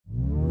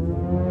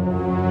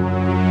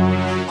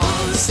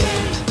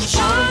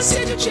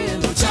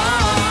Cello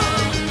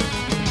Time.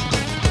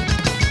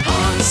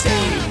 On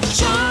stage,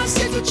 Sean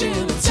Stays with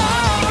Cello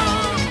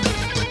Time.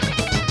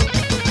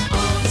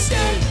 On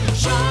stage,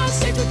 Sean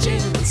Stays with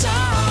Cello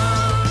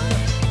Time.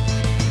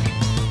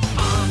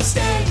 On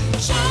stage,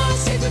 Sean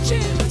Stays with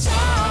Cello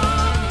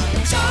Time.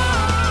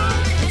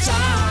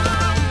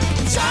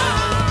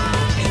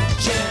 Time and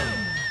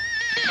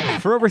Chill.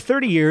 For over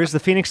 30 years, the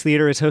Phoenix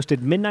Theater has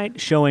hosted midnight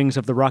showings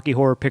of the Rocky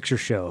Horror Picture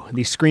Show.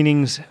 These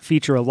screenings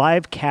feature a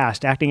live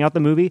cast acting out the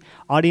movie,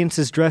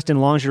 audiences dressed in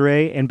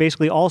lingerie, and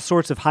basically all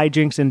sorts of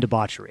hijinks and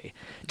debauchery.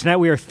 Tonight,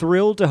 we are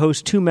thrilled to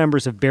host two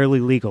members of Barely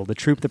Legal, the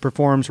troupe that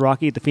performs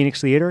Rocky at the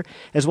Phoenix Theater,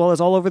 as well as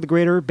all over the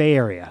greater Bay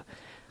Area.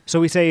 So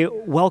we say,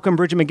 welcome,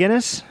 Bridget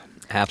McGinnis.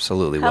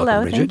 Absolutely. Hello,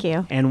 Welcome, Bridget. thank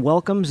you. And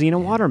welcome, Zena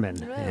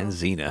Waterman. And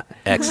Zena.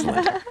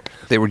 Excellent.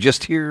 They were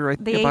just here, I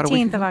The think, about a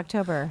week 18th ago. of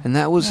October. And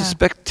that was a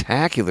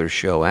spectacular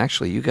show,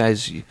 actually. You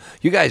guys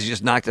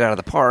just knocked it out of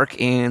the park,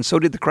 and so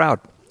did the crowd.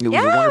 It was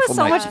a Yeah, it wonderful was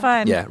so night. much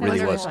fun. Yeah, it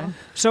really was. fun.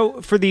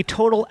 So for the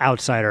total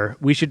outsider,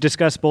 we should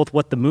discuss both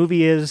what the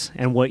movie is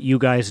and what you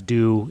guys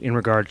do in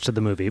regards to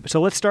the movie.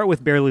 So let's start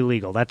with Barely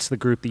Legal. That's the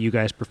group that you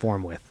guys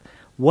perform with.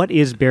 What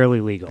is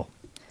Barely Legal?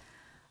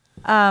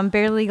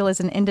 Barely Legal is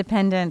an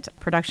independent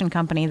production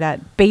company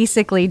that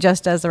basically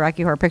just does the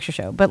Rocky Horror Picture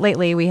Show. But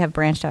lately we have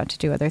branched out to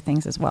do other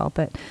things as well.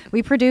 But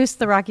we produce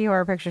the Rocky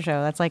Horror Picture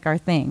Show. That's like our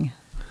thing.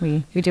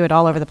 We do it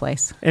all over the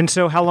place. And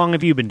so how long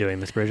have you been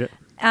doing this, Bridget?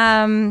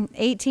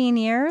 18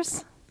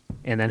 years.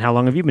 And then how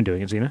long have you been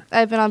doing it, Zena?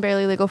 I've been on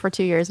Barely Legal for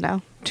 2 years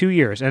now. 2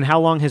 years. And how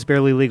long has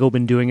Barely Legal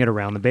been doing it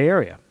around the Bay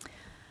Area?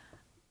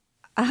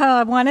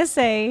 I want to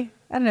say,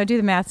 I don't know, do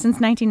the math, since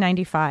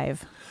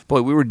 1995.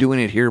 Boy, we were doing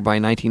it here by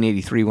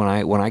 1983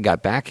 when I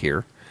got back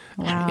here.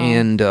 Wow.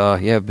 And,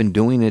 I've been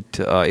doing it.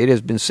 It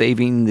has been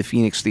saving the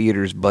Phoenix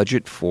Theater's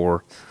budget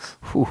for,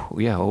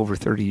 over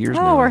 30 years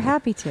now. Oh, we're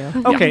happy to.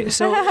 Okay,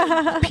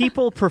 so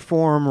people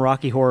perform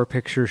Rocky Horror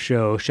Picture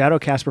Show,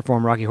 Shadowcast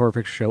perform Rocky Horror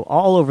Picture Show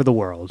all over the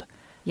world.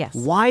 Yes.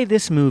 Why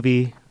this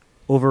movie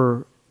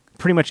over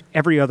pretty much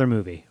every other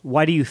movie?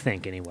 Why do you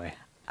think, anyway?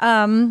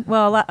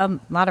 Well, a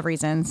lot of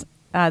reasons.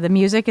 The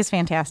music is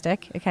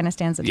fantastic. It kind of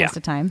stands the test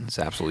of time. It's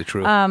absolutely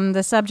true.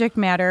 The subject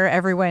matter,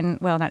 everyone,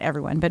 well, not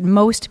everyone, but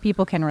most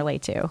people can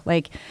relate to.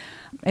 Like,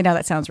 I know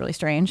that sounds really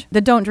strange.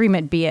 The don't dream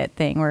it, be it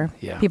thing, where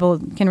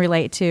people can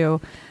relate to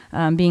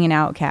being an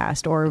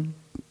outcast or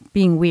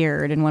being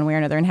weird in one way or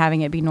another and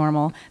having it be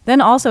normal. Then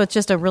also it's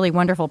just a really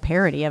wonderful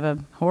parody of a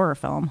horror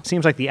film.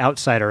 Seems like the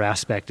outsider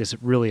aspect is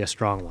really a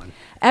strong one.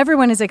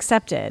 Everyone is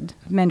accepted.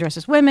 Men dressed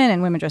as women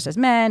and women dressed as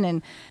men.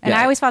 And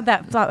I always thought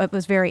it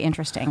was very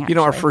interesting, actually. You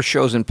know, our first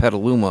shows in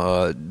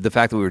Petaluma, the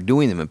fact that we were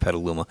doing them in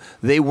Petaluma,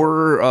 they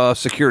were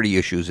security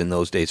issues in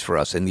those days for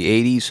us in the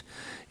 80s.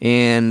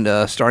 And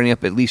starting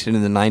up at least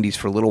in the 90s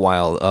for a little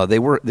while,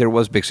 there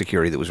was big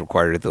security that was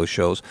required at those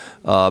shows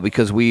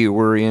because we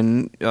were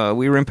in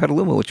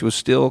Petaluma, which was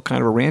still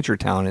kind of a rancher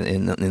town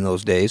in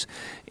those days.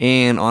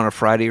 And on a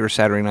Friday or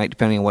Saturday night,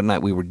 depending on what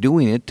night we were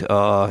doing it,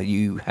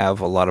 you have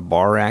a lot of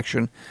bar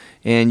action,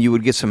 and you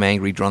would get some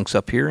angry drunks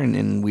up here,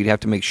 and we'd have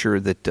to make sure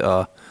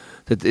that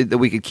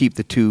we could keep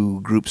the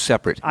two groups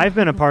separate. I've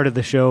been a part of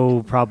the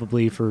show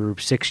probably for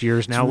 6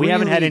 years now. We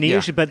haven't had any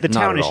issues, but the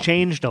town has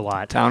changed a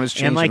lot. Town has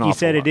changed and like an you awful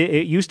said, lot.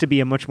 it used to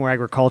be a much more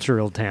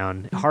agricultural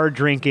town. Hard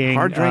drinking,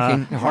 hard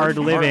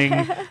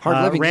living,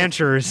 living.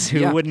 ranchers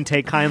who wouldn't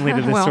take kindly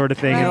to this sort of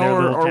thing in their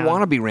little or town.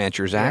 wannabe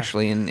ranchers,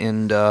 actually,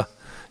 and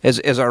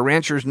as our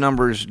ranchers'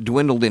 numbers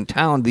dwindled in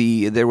town,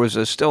 there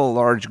was still a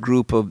large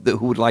group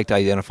who would like to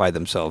identify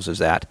themselves as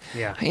that.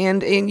 Yeah.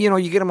 And you know,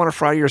 you get them on a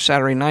Friday or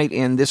Saturday night,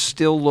 and this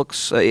still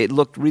looks it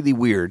looked really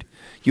weird.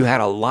 You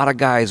had a lot of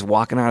guys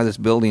walking out of this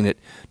building at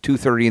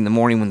 2:30 in the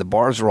morning when the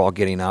bars were all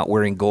getting out,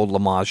 wearing gold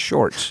Lamaze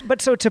shorts.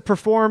 But so to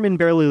perform in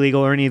Barely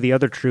Legal or any of the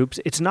other troupes,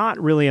 it's not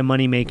really a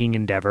money-making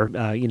endeavor.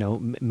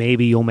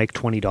 Maybe you'll make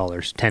 $20,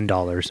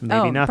 $10,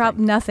 maybe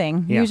nothing.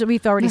 Nothing. Yeah. Usually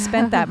we've already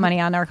spent that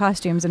money on our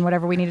costumes and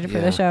whatever we needed for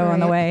the show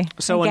on the way.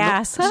 So And a no-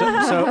 gas.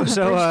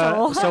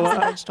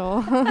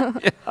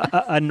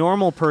 A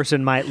normal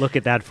person might look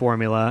at that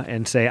formula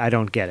and say, I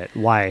don't get it.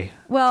 Why?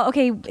 Well,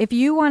 okay, if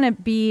you want to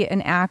be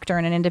an actor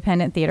in an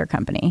independent theater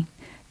company,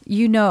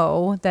 you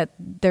know that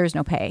there's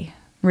no pay,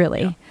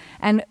 really.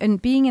 Yeah.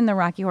 And being in the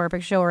Rocky Horror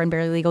Picture Show or in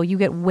Barely Legal, you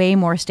get way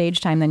more stage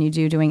time than you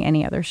do doing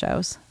any other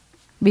shows.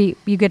 You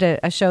get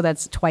a show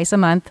that's twice a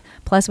month,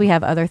 plus we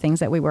have other things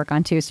that we work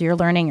on too. So you're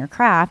learning your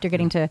craft. You're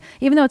getting to,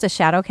 even though it's a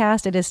shadow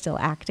cast, it is still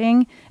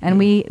acting. And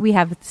we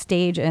have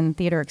stage and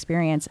theater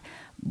experience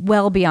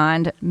well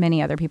beyond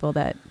many other people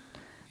that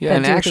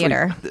and do actually,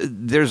 theater.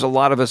 There's a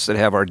lot of us that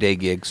have our day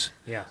gigs,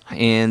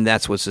 and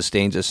that's what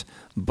sustains us.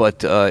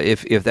 But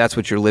if that's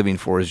what you're living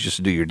for is just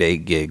to do your day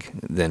gig,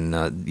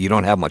 then you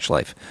don't have much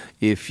life.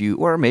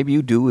 Or maybe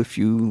you do if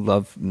you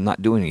love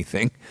not doing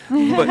anything.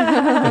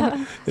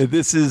 But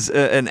this is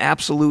an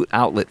absolute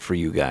outlet for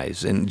you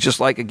guys, and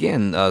just like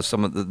again,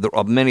 some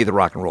of many of the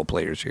rock and roll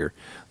players here,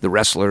 the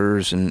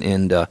wrestlers,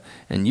 and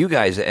you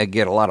guys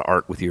get a lot of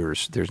art with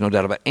yours. There's no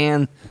doubt about it.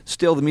 And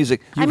still the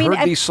music. You've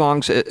heard these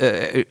songs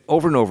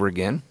over and over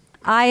again.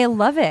 I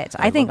love it.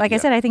 I think, love- like I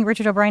yeah. said, I think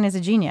Richard O'Brien is a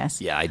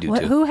genius. Yeah, I do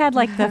too. Who had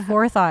like the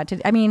forethought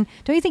to? I mean,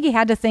 don't you think he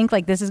had to think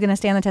like this is going to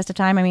stand the test of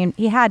time? I mean,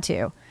 he had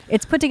to.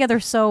 It's put together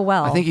so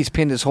well. I think he's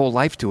pinned his whole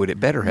life to it. It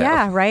better have.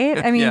 Yeah, right.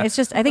 I mean, Yeah. it's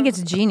just. I think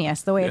it's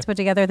genius the way it's put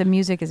together. The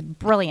music is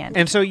brilliant.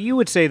 And so you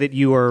would say that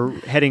you are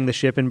heading the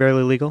ship in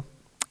Barely Legal?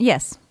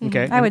 Yes,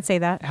 Okay. I would say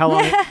that. How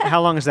long?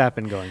 How long has that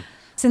been going?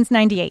 Since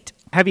 '98.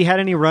 Have you had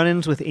any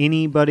run-ins with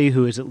anybody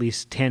who is at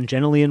least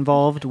tangentially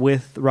involved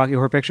with Rocky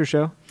Horror Picture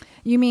Show?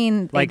 You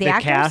mean Like the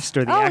actors? cast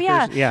or the oh, actors?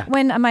 Yeah. Yeah.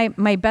 When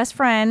my best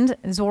friend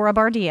Zora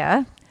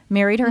Bardia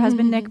married her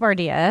husband Nick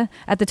Bardia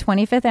at the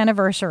 25th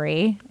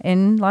anniversary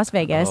in Las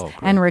Vegas, Oh, great.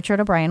 and Richard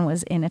O'Brien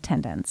was in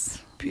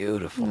attendance.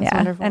 Beautiful. Yeah,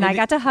 wonderful. and I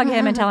got to hug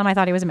him and tell him I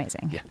thought he was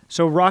amazing. Yeah.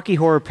 So Rocky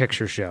Horror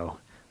Picture Show.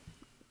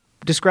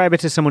 Describe it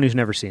to someone who's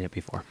never seen it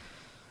before.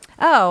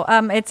 Oh,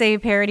 it's a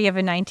parody of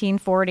a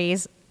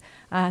 1940s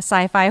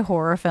sci-fi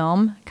horror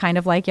film, kind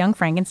of like Young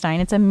Frankenstein.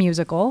 It's a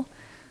musical.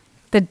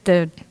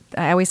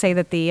 I always say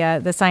that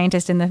the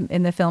scientist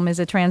in the film is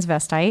a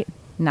transvestite,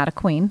 not a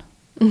queen.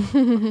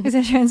 He's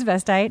a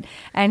transvestite,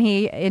 and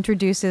he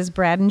introduces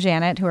Brad and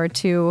Janet, who are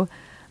two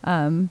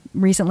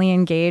recently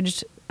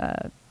engaged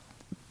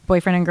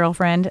boyfriend and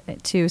girlfriend,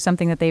 to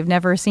something that they've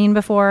never seen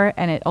before,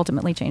 and it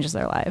ultimately changes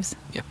their lives.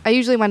 I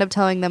usually wind up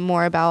telling them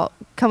more about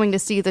coming to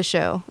see the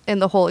show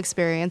and the whole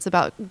experience,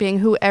 about being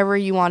whoever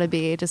you want to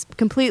be, just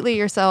completely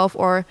yourself,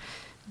 or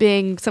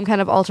being some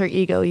kind of alter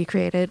ego you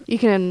created. You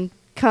can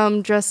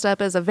come dressed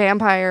up as a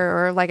vampire,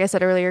 or like I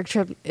said earlier,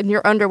 in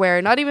your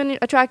underwear, not even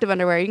attractive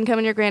underwear. You can come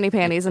in your granny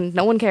panties and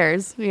no one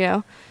cares, you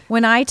know?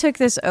 When I took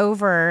this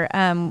over,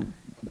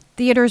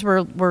 theaters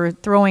were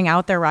throwing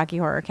out their Rocky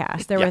Horror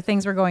cast. There Yeah. were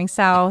things were going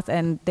south,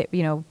 and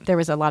there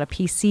was a lot of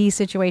PC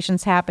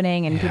situations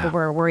happening, and people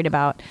were worried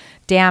about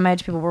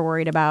damage. People were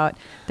worried about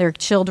their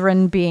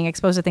children being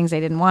exposed to things they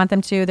didn't want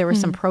them to. There were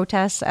some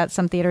protests at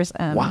some theaters.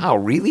 Wow,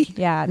 really?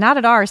 Yeah, not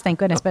at ours, thank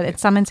goodness, but at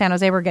some in San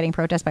Jose were getting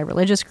protests by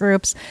religious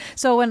groups.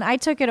 So when I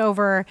took it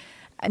over,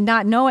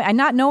 not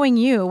knowing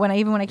you, when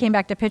I came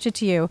back to pitch it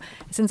to you,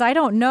 since I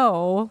don't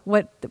know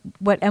what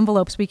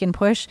envelopes we can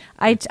push,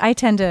 I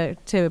tend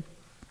to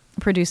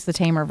produce the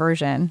tamer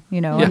version,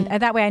 and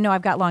that way I know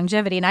I've got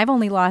longevity, and I've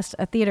only lost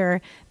a theater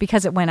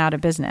because it went out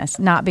of business,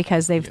 not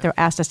because they've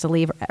asked us to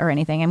leave or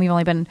anything. And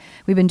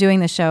we've been doing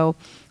the show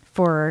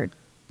for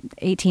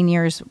 18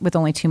 years with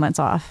only 2 months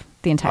off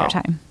the entire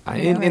time.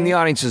 And the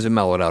audiences have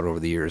mellowed out over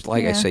the years.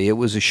 Like I say, it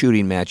was a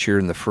shooting match here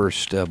in the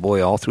first,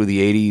 all through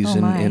the 80s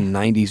and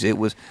 90s. It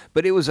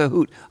was a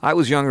hoot. I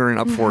was younger and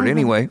up for it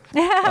anyway.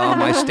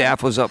 My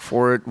staff was up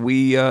for it.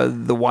 We,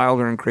 the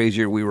Wilder and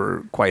Crazier, we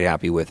were quite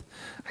happy with.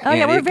 Oh,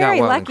 yeah, And we're it got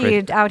very wild and lucky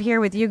crazy. out here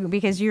with you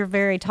because you're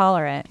very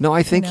tolerant. No,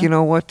 I think, you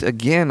know what?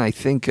 Again, I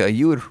think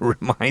you had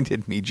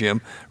reminded me,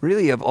 Jim,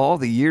 really of all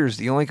the years,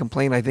 the only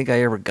complaint I think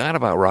I ever got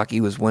about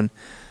Rocky was when,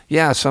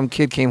 some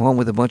kid came home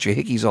with a bunch of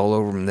hickeys all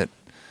over him that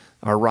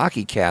our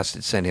Rocky cast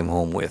had sent him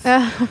home with.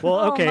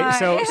 Well, okay, my.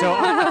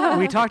 so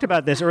we talked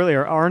about this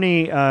earlier.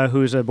 Arnie,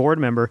 who's a board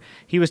member,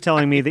 he was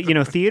telling me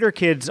that theater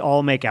kids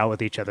all make out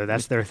with each other.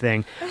 That's their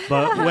thing.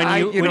 But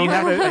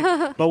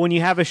when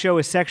you have a show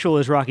as sexual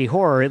as Rocky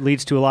Horror, it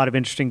leads to a lot of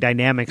interesting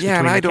dynamics. Yeah,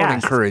 between and I the don't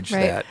cast. encourage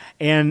Right. that.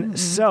 And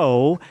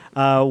so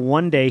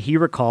one day he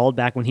recalled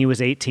back when he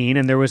was 18,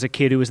 and there was a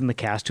kid who was in the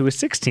cast who was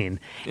 16,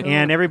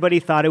 and everybody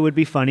thought it would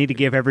be funny to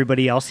give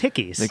everybody else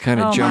hickeys. They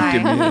kind of Oh,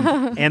 jumped my.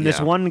 him in. And this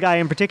Yeah. one guy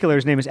in particular,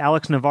 his name is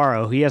Alex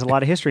Navarro. He has a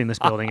lot of history in this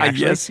building,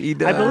 actually. Yes, he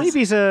does. I believe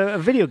he's a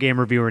video game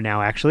reviewer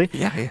now, actually.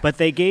 Yeah. But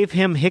they gave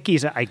him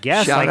hickeys, I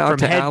guess, Shout like out from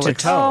to head Alex. to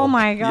toe. Oh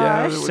my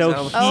Yeah, gosh. it was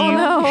So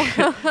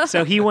Alex.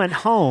 so he went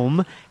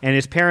home, and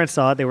his parents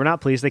saw it. They were not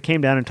pleased. They came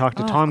down and talked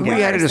to Tom course.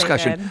 We had a They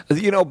discussion,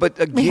 but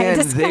again,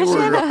 they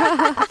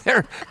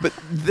were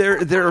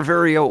they're a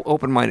very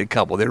open-minded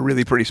couple. They're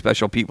really pretty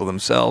special people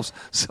themselves.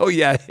 So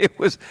yeah, it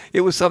was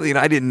something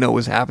I didn't know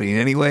was happening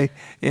anyway,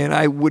 and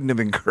I wouldn't have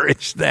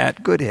encouraged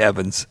that. Good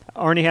heavens!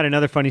 Arnie had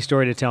another funny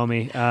story to tell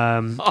me.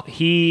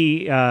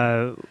 He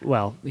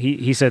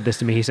said this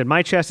to me. He said,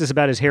 "My chest is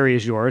about as hairy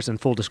as yours." And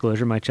full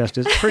disclosure, my chest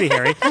is pretty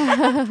hairy.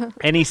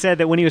 And he said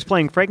that when he was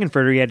playing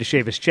Frankenfurter, he had to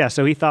shave his chest.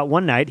 So he thought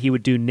one night he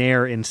would do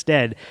Nair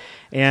instead.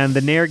 And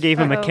the Nair gave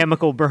him a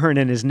chemical burn,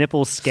 and his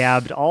nipples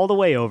scabbed all the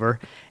way over.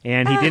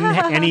 And he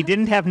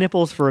didn't have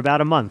nipples for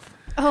about a month.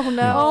 Oh,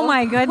 no. Oh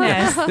my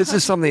goodness. This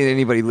is something that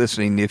anybody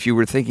listening, if you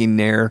were thinking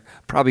Nair,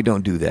 probably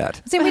don't do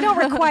that. See, we don't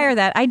require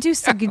that. I do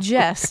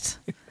suggest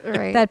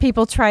Right. that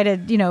people try to,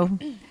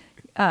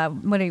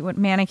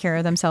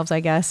 manicure themselves, I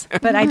guess.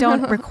 But I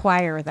don't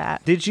require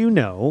that. Did you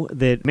know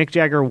that Mick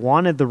Jagger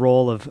wanted the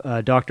role of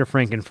Dr.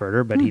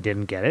 Frankenfurter, but he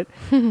didn't get it?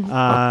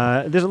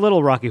 There's a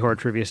little Rocky Horror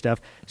trivia stuff.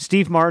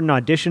 Steve Martin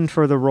auditioned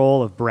for the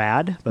role of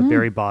Brad, but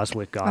Barry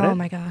Boswick got it. Oh,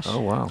 my gosh.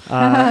 Oh wow!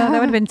 That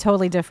would have been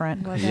totally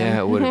different. Yeah,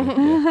 it would have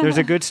been. Yeah. There's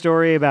a good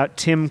story about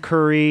Tim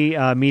Curry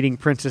meeting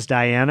Princess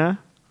Diana.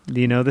 Do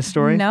you know this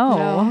story? No.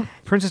 No.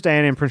 Princess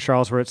Diana and Prince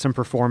Charles were at some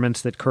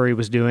performance that Curry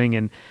was doing,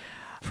 and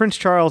Prince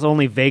Charles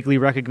only vaguely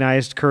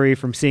recognized Curry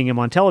from seeing him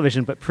on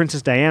television, but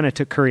Princess Diana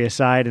took Curry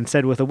aside and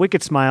said with a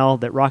wicked smile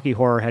that Rocky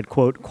Horror had,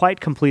 quote, quite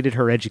completed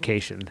her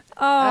education.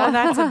 Oh,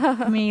 that's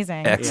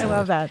amazing. Excellent. I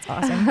love that. It's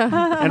awesome.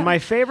 And my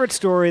favorite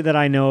story that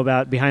I know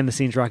about behind the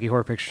scenes Rocky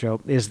Horror Picture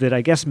Show is that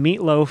I guess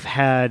Meatloaf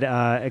had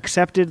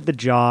accepted the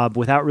job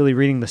without really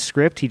reading the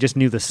script. He just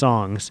knew the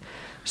songs.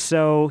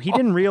 So he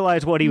didn't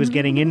realize what he was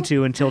getting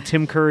into until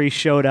Tim Curry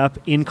showed up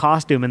in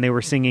costume and they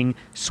were singing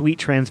Sweet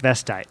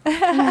Transvestite.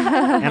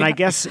 And I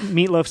guess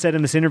Meatloaf said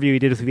in this interview he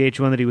did with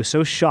VH1 that he was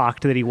so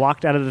shocked that he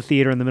walked out of the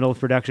theater in the middle of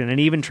production and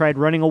even tried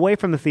running away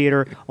from the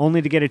theater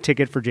only to get a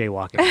ticket for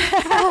jaywalking.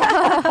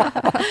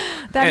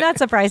 I'm not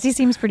surprised. He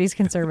seems pretty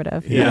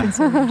conservative.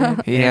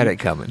 Yeah. He had it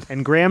coming.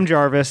 And Graham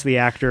Jarvis, the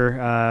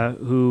actor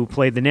who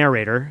played the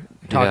narrator,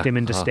 talked him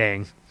into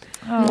staying.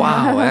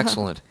 Wow,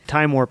 excellent.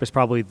 Time Warp is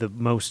probably the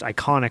most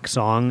iconic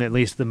song, at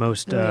least the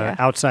most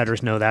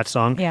outsiders know that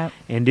song. Yeah.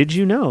 And did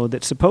you know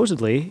that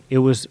supposedly it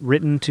was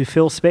written to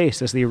fill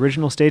space as the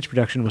original stage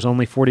production was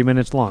only 40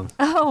 minutes long?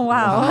 Oh,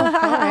 wow. All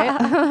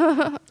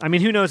right. I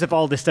mean, who knows if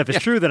all this stuff is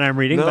true that I'm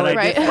reading, No, but I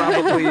Right. it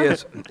probably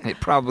is. It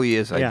probably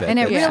is, I Yeah. bet. And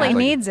it That's really like-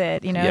 needs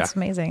it. You know, Yeah. it's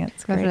amazing.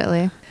 It's great.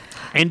 Definitely.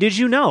 And did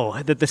you know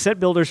that the set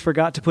builders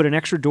forgot to put an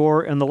extra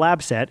door in the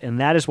lab set, and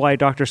that is why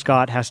Dr.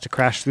 Scott has to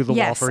crash through the wall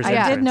Yes, for his I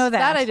entrance? did know that.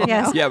 That I did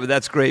yes. know. Yeah, but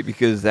that's great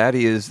because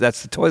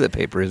that's the toilet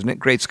paper, isn't it?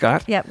 Great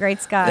Scott? Yep, great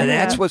Scott. And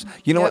that's Yeah. what's,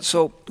 you know what?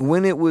 So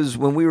when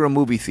we were a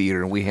movie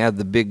theater and we had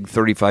the big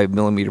 35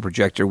 millimeter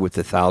projector with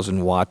the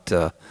 1,000-watt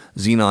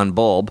xenon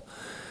bulb,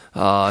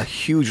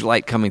 huge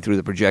light coming through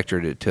the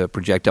projector to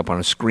project up on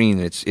a screen.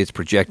 It's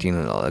projecting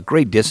a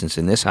great distance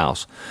in this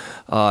house.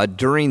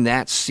 During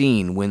that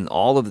scene, when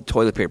all of the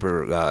toilet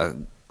paper,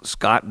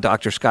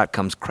 Dr. Scott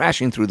comes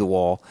crashing through the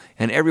wall,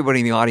 and everybody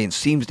in the audience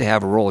seems to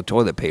have a roll of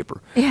toilet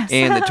paper. Yes.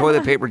 And the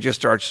toilet paper just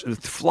starts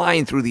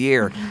flying through the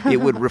air.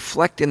 It would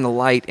reflect in the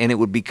light, and it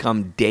would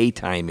become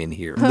daytime in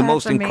here. The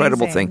most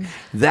incredible amazing. thing.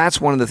 That's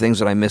one of the things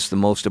that I miss the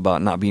most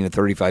about not being a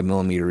 35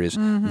 millimeter is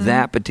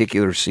that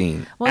particular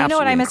scene. Well, you know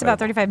what I Absolutely miss about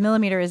incredible. 35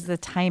 millimeter is the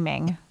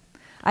timing.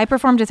 I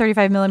performed a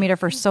 35 millimeter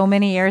for so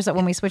many years that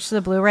when we switched to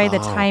the Blu-ray, the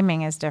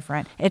timing is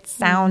different. It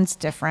sounds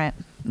different.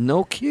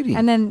 No kidding.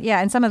 And then,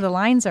 and some of the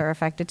lines are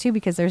affected too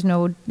because there's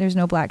no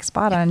black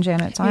spot on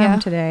Janet's arm Yeah.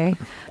 today.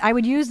 I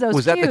would use those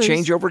was that the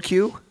cues. changeover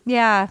cue?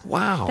 Yeah.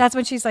 Wow. That's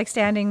when she's like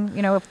standing,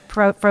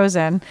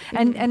 frozen.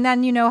 And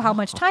then you know how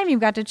much time you've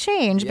got to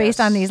change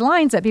based on Yes. these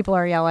lines that people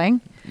are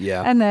yelling.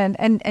 Yeah. And then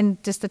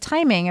and just the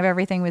timing of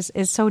everything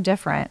is so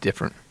different.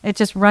 Different. It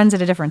just runs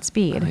at a different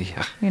speed.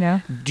 Yeah. You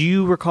know? Do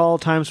you recall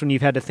times when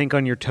you've had to think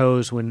on your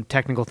toes when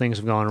technical things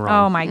have gone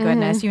wrong? Oh my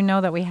goodness, you know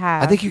that we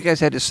have. I think you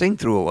guys had to sing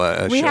through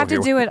a we show have to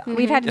here. do it.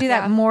 We've had to do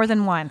that Yeah. more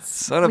than once.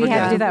 Son of we a had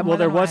gun. to do that. Well, more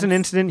there than was an once.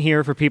 incident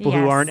here for people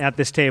who Yes. aren't at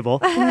this table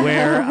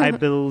where I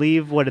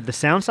believe, did the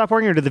sound stop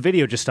working or did the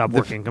video just stop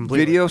working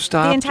completely? Video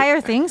stopped. The entire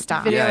thing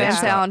stopped. Video Yeah, it and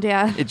stopped. sound,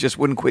 yeah. It just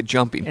wouldn't quit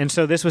jumping. And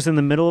so this was in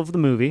the middle of the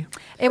movie.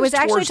 It was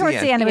actually towards towards the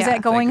the end. end. It was Yeah.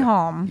 at Going Thank you.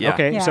 Home. Yeah.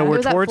 Okay, Yeah. so It we're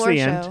was at towards floor the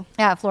end. show.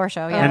 Yeah, floor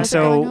show. Yeah. And was it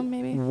Going so, Home,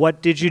 maybe?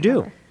 what did you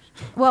do?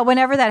 Well,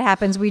 whenever that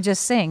happens, we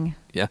just sing.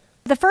 Yeah.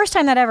 The first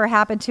time that ever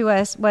happened to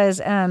us was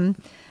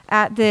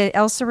at the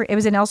it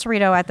was in El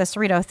Cerrito at the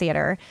Cerrito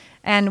Theater,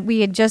 and we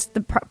had just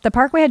the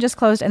Parkway had just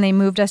closed, and they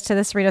moved us to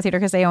the Cerrito Theater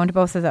because they owned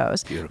both of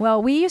those. Beautiful.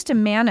 Well, we used to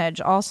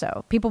manage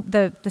also. People,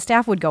 the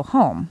staff would go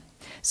home.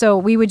 So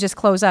we would just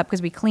close up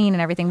because we clean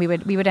and everything. We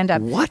would end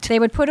up. What? They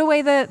would put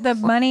away the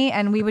money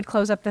and we would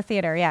close up the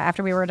theater. Yeah,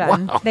 after we were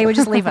done, Wow. they would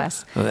just leave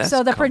us. Well, that's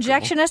so the comfortable.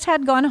 projectionist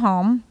had gone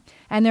home,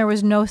 and there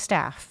was no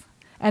staff,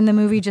 and the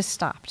movie just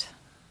stopped.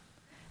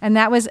 And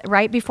that was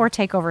right before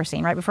takeover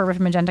scene, right before Riff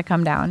and Magenta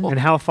come down. And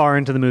how far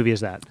into the movie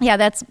is that?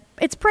 Yeah,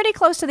 it's pretty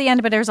close to the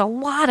end, but there's a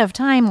lot of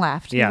time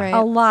left. Yeah. Right.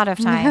 A lot of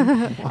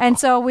time. And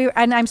so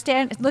I'm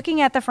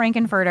looking at the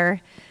Frankenfurter,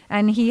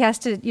 and he has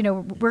to,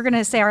 we're going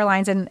to say our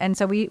lines, and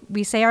so we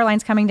say our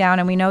lines coming down,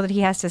 and we know that he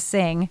has to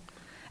sing.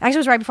 Actually, it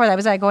was right before that. It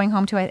was at Going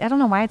Home too. I don't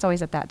know why it's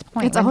always at that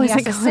point. It's when always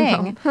he has at to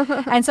Going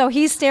sing. And so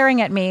he's staring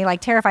at me like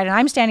terrified, and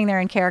I'm standing there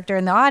in character,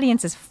 and the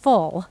audience is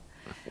full.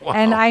 Wow.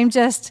 And I'm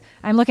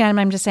looking at him,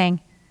 I'm just saying,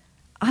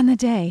 on the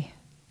day.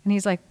 And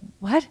he's like,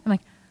 what? I'm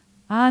like,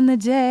 on the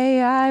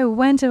day I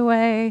went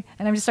away.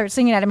 And I just start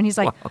singing at him, and he's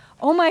like,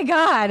 oh my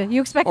God, you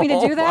expect me to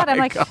do that? Oh I'm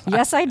my like, God.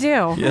 yes, I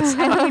do. Yes.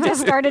 And we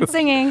just started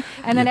singing,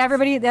 and then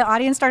the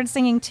audience started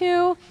singing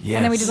too.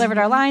 And then we Yes. delivered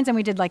our lines, and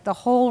we did like the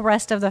whole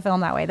rest of the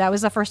film that way. That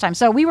was the first time.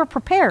 So we were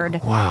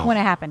prepared Wow. when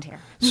it happened here.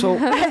 So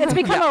It's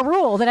become a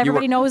rule that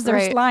everybody knows their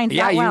Right. lines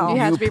yeah, that well. you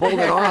have to be pulled it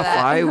prepared for off.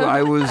 that.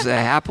 I was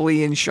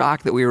happily in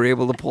shock that we were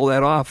able to pull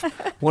that off.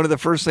 One of the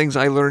first things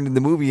I learned in the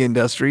movie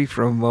industry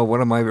from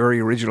one of my very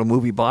original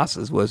movie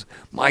bosses was,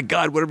 my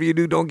God, whatever you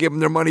do, don't give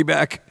them their money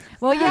back.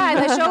 Well, yeah,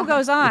 and the show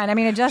goes on. I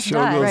mean, it just Show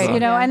does, goes on. you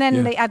know. Yeah. And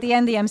then Yeah. at the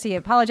end, the MC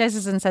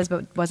apologizes and says,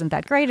 "But wasn't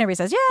that great?" And everybody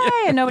says,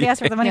 "Yay!" And nobody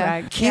asked for the money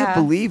Yeah. back. Can't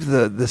believe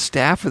the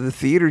staff of the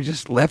theater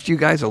just left you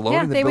guys alone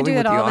Yeah, in the they would building do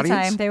with that the all the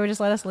audience. time. They would just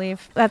let us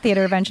leave. That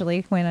theater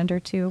eventually went under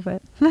too,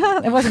 but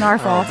it wasn't our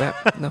fault.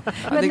 No. I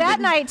But think that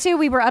night too,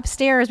 we were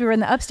upstairs. We were in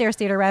the upstairs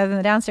theater rather than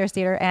the downstairs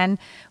theater, and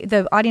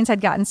the audience had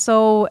gotten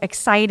so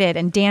excited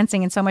and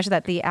dancing and so much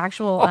that the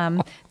actual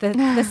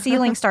the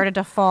ceiling started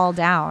to fall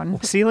down.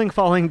 Ceiling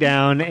falling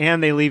down,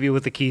 and they leave you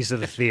with the keys to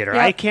the theater.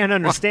 Yep. I can't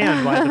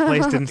understand why the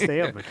place didn't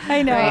stay open.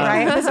 I know,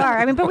 right? Bizarre.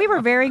 I mean, but we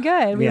were very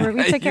good. We took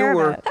You care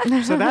were. of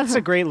it. So that's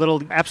a great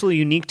little, absolutely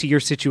unique to your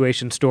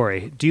situation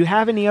story. Do you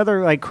have any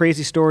other like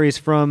crazy stories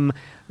from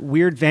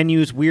weird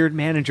venues, weird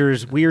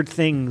managers, weird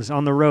things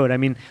on the road? I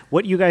mean,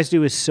 what you guys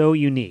do is so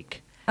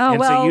unique. Oh,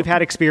 and so well- you've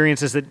had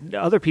experiences that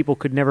other people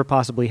could never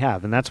possibly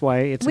have, and that's why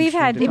it's We've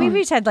interesting to talk.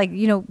 just had like,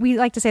 you know, we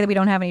like to say that we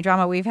don't have any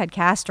drama. We've had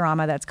cast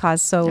drama that's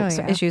caused some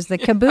yeah. issues. The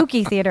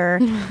Kabuki Theater,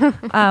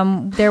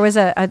 there was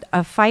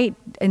a fight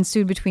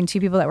ensued between two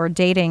people that were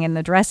dating in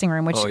the dressing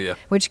room, which Oh, yeah.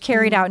 which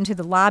carried out into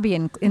the lobby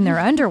in their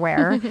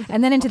underwear,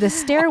 and then into the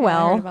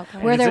stairwell about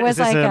that. where Is there it- was is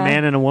this like a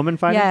man and a woman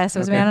fighting? Yes, it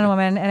was a man and a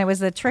woman, and it was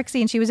the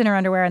Trixie, and she was in her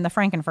underwear, and the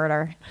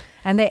Frankenfurter.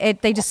 And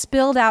they just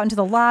spilled out into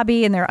the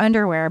lobby in their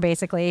underwear,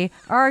 basically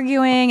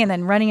arguing and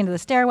then running into the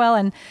stairwell.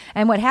 And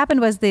what happened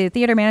was the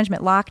theater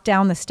management locked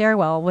down the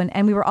stairwell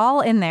and we were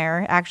all in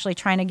there actually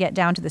trying to get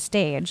down to the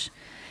stage.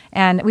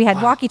 And we had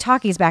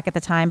walkie-talkies back at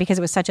the time because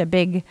it was such a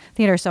big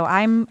theater. So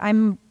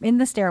I'm in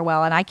the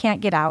stairwell and I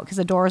can't get out because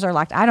the doors are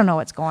locked. I don't know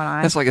what's going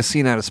on. That's like a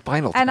scene out of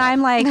Spinal Tap. And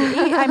I'm like,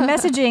 I'm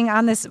messaging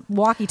on this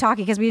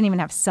walkie-talkie because we didn't even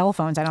have cell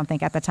phones, I don't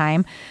think, at the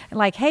time.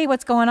 Like, hey,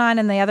 what's going on?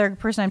 And the other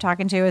person I'm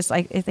talking to is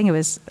like, I think it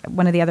was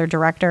one of the other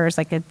directors,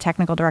 like a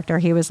technical director.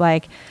 He was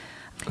like,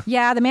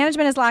 yeah, the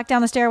management has locked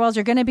down the stairwells.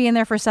 You're going to be in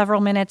there for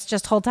several minutes.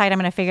 Just hold tight. I'm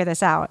going to figure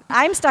this out.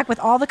 I'm stuck with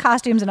all the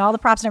costumes and all the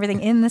props and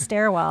everything in the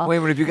stairwell. Wait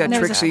a minute, have you got And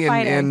there was Trixie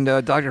fighting.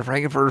 and Dr.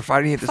 Frankenfurter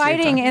fighting at the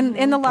Fighting same time?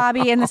 in the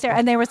lobby in the stair,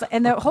 and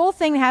the whole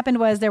thing that happened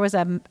was there was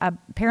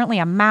apparently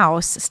a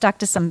mouse stuck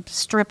to some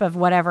strip of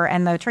whatever,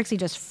 and the Trixie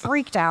just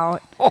freaked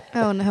out,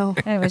 Oh no.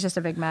 and it was just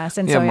a big mess.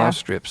 And Yeah, so mouse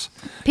strips.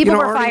 People you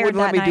know, were Arnie fired wouldn't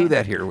let that me do night.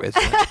 that here with.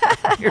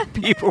 Your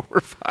people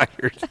were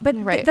fired. But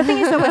Right. the thing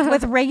is, though,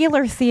 with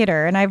regular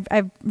theater, and I've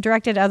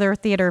directed other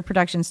theater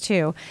productions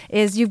too,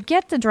 is you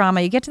get the drama,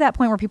 you get to that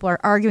point where people are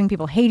arguing,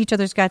 people hate each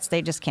other's guts,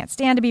 they just can't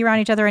stand to be around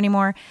each other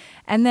anymore,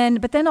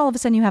 but then all of a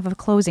sudden you have a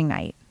closing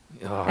night.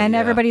 Oh, And yeah.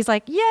 everybody's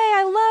like, "Yay,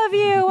 I love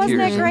you! Wasn't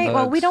Tears it and great?"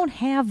 Well, we hugs. don't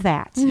have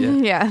that.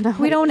 Yeah. No.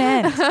 We don't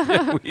end.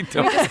 we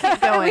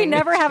don't. We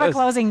never have a Just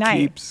closing night.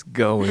 Keeps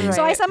going. Right.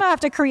 So I somehow have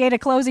to create a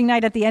closing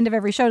night at the end of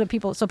every show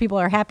so people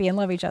are happy and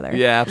love each other.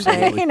 Yeah,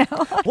 absolutely. you know.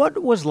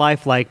 What was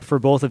life like for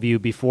both of you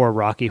before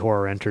Rocky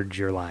Horror entered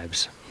your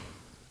lives?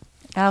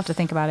 I'll have to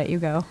think about it. You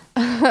go.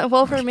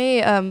 Well, for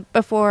me,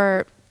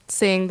 before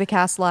seeing the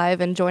cast live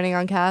and joining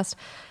on cast,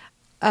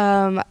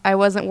 I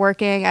wasn't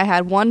working. I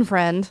had one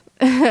friend,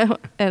 and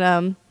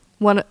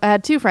I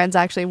had two friends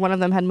actually. One of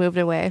them had moved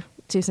away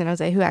to San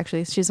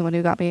Jose. She's the one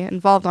who got me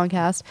involved on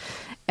cast.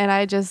 And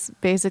I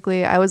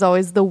was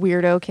always the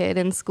weirdo kid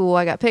in school.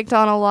 I got picked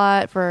on a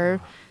lot for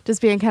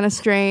just being kind of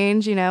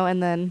strange, you know.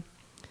 And then,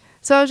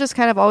 so I was just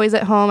kind of always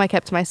at home. I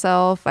kept to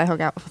myself. I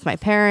hung out with my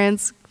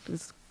parents.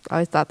 I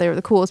always thought they were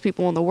the coolest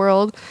people in the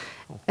world.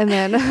 And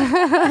then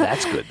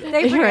That's good.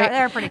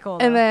 They're pretty cool.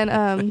 and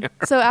though. then,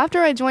 so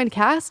after I joined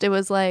cast, it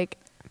was like,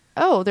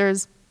 oh,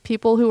 there's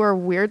people who are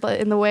weird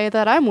in the way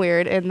that I'm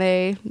weird, and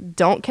they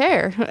don't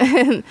care.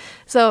 And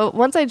so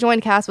once I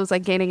joined cast, it was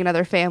like gaining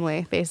another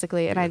family,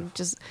 basically, and I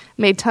just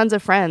made tons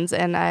of friends,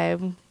 and I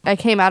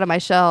came out of my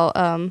shell.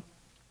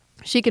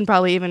 She can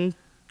probably even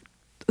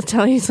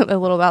tell you a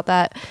little about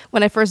that.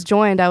 When I first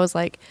joined, I was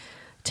like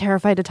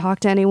terrified to talk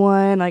to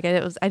anyone. Like I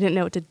didn't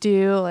know what to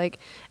do. Like,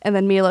 and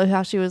then Mila,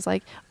 how she was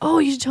like, "Oh,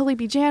 you should totally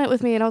be Janet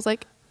with me," and I was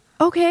like,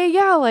 okay,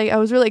 yeah. Like I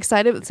was really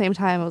excited, but at the same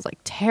time, I was like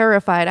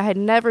terrified. I had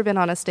never been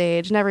on a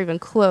stage, never even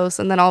close,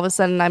 and then all of a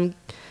sudden, I'm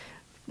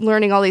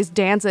learning all these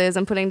dances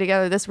and putting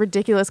together this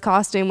ridiculous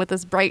costume with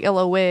this bright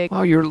yellow wig.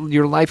 Well,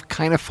 your life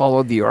kind of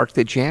followed the arc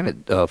that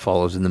Janet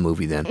follows in the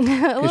movie. Then,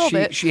 A little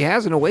bit. she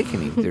has an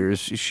awakening.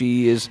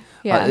 She is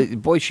Yeah.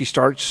 she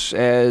starts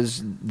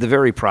as the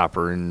very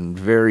proper and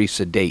very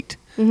sedate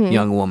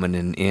young woman,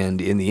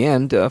 and in the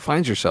end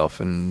finds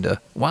herself. And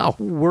wow,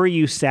 Were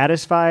you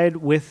satisfied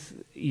with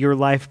your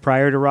life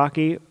prior to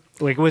Rocky?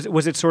 Like,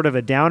 was it sort of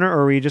a downer,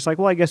 or were you just like,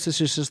 well, I guess this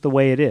is just the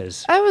way it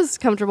is? I was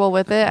comfortable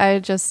with it. I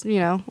just,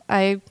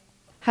 I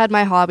had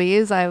my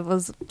hobbies. I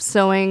was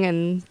sewing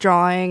and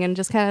drawing and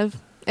just kind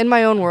of in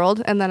my own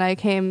world. And then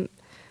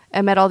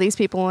I met all these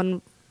people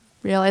and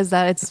realized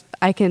that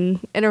I can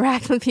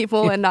interact with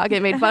people and not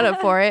get made fun of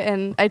for it.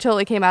 And I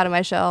totally came out of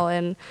my shell.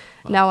 And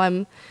now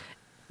I'm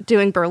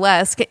doing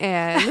burlesque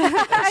and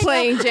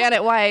playing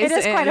Janet Weiss. It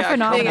is quite a and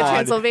phenomenon. being a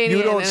Transylvanian.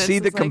 You don't and it's see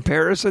the just like-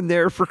 comparison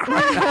there for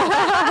crying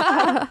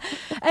out.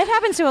 It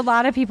happens to a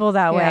lot of people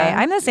that way. Yeah.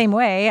 I'm the same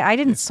way. I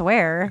didn't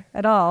swear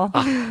at all.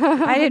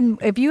 I didn't.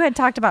 If you had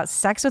talked about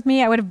sex with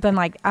me, I would have been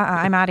like,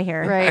 I'm out of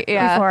here. Right,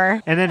 yeah.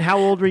 Before. And then how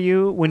old were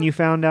you when you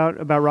found out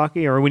about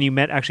Rocky, or when you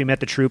actually met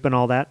the troupe and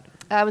all that?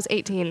 I was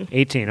 18.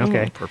 18,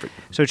 okay. Perfect.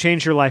 So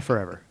changed your life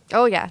forever.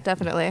 Oh, yeah,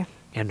 definitely.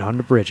 And on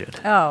to Bridget.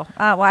 Oh,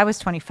 well, I was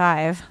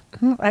 25.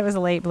 I was a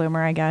late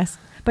bloomer, I guess.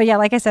 But yeah,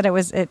 like I said,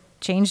 it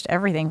changed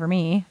everything for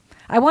me.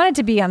 I wanted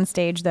to be on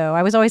stage, though.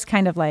 I was always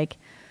kind of like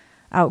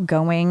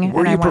outgoing.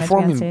 Were and I you wanted to be on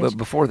performing stage.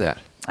 before that?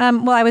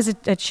 Well, I was a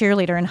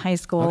cheerleader in high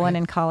school Okay. and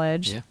in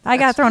college. Yeah. I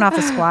got thrown off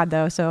the squad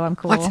though, so I'm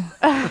cool.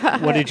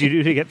 What did you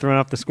do to get thrown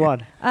off the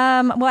squad?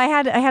 Well, I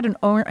had an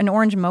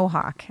orange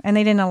mohawk, and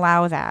they didn't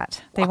allow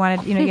that. They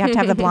wanted, you have to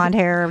have the blonde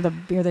hair or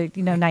the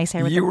nice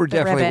hair. With You the, were the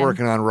definitely ribbon.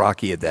 working on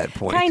Rocky at that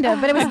point. Kind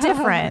of, but it was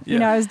different.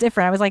 Yeah. I was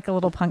different. I was like a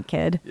little punk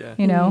kid. Yeah.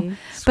 Mm-hmm.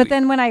 Sweet. But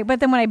then when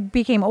I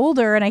became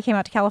older and I came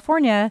out to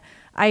California,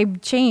 I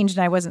changed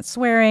and I wasn't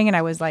swearing and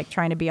I was like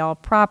trying to be all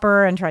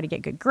proper and trying to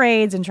get good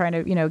grades and trying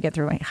to get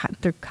through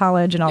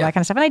college and all Yeah. that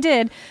kind of stuff. And I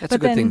did. That's a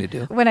but good then thing to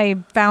do. When I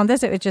found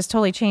this, it just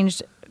totally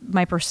changed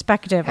my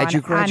perspective Had you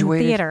on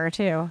graduated? theater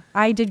too.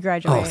 I did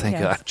graduate. Oh, thank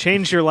yes. God.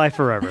 Changed your life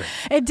forever.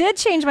 It did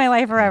change my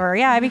life forever.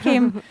 Yeah,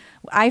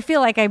 I feel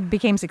like I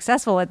became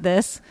successful at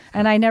this,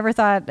 and I never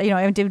thought,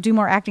 I would do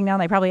more acting now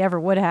than I probably ever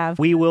would have.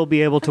 We will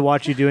be able to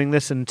watch you doing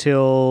this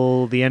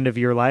until the end of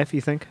your life,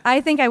 you think?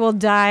 I think I will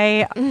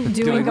die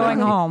Doing going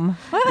Rocky. home.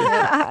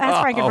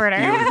 That's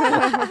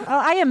Frankenfurter. Well,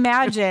 I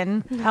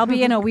imagine I'll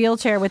be in a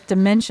wheelchair with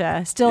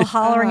dementia, still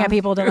hollering at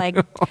people to like,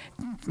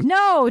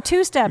 no,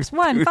 2 steps,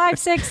 1, 5,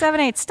 6, 7,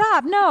 8,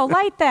 stop, no,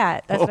 light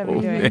that. That's what I'll be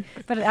doing.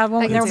 But I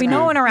won't. There will be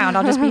no one around.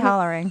 I'll just be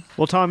hollering.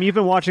 Well, Tom, you've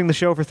been watching the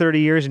show for 30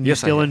 years and you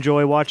Yes, I still have.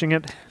 enjoy watching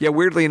it? Yeah,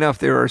 weirdly enough,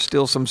 there are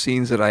still some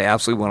scenes that I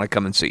absolutely want to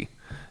come and see.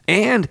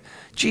 And,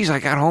 geez, I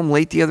got home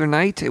late the other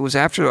night. It was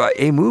after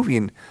a movie,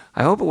 and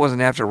I hope it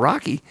wasn't after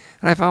Rocky.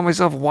 And I found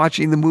myself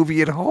watching the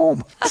movie at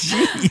home.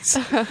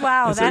 Jeez.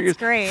 Wow, So that's here's-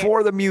 great.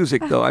 For the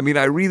music, though. I mean,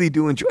 I really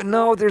do enjoy.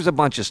 No, there's a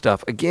bunch of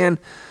stuff. Again,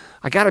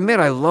 I got to admit,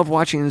 I love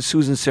watching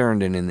Susan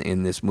Sarandon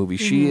in this movie.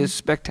 She is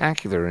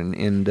spectacular,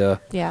 and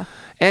Yeah.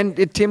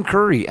 Tim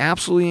Curry,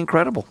 absolutely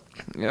incredible.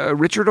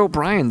 Richard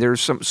O'Brien,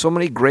 there's so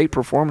many great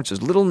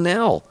performances. Little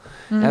Nell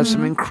has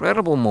some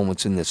incredible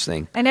moments in this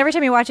thing. And every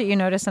time you watch it, you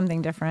notice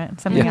something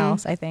different, something Yeah.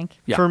 else, I think.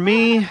 Yeah. For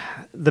me,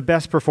 the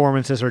best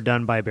performances are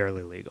done by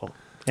Barely Legal.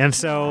 And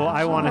so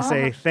I want to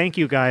say thank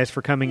you guys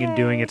for coming and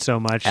doing it so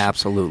much.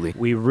 Absolutely.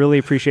 We really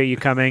appreciate you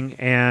coming,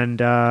 and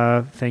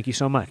thank you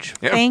so much.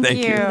 Yeah, Thank thank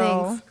you.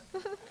 Thanks.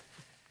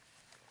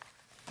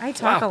 I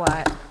talk Wow. a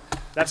lot.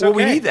 That's Well,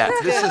 okay. we need that.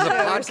 This is a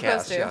supposed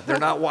podcast. to. Yeah, they're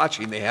not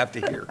watching; they have to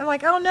hear. I'm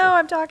like, oh no,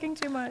 I'm talking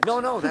too much.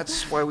 No,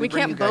 that's why we We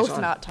bring can't you guys both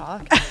on. not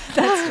talk.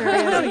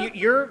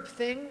 Your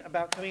thing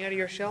about coming out of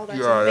your shell, that's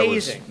Yeah,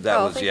 amazing. That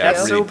Oh, was thank yeah, you.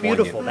 That's really so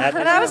beautiful. poignant.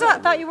 That And I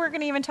thought you were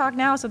going to even talk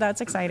now, so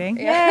that's exciting.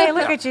 Yay,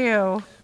 look at you.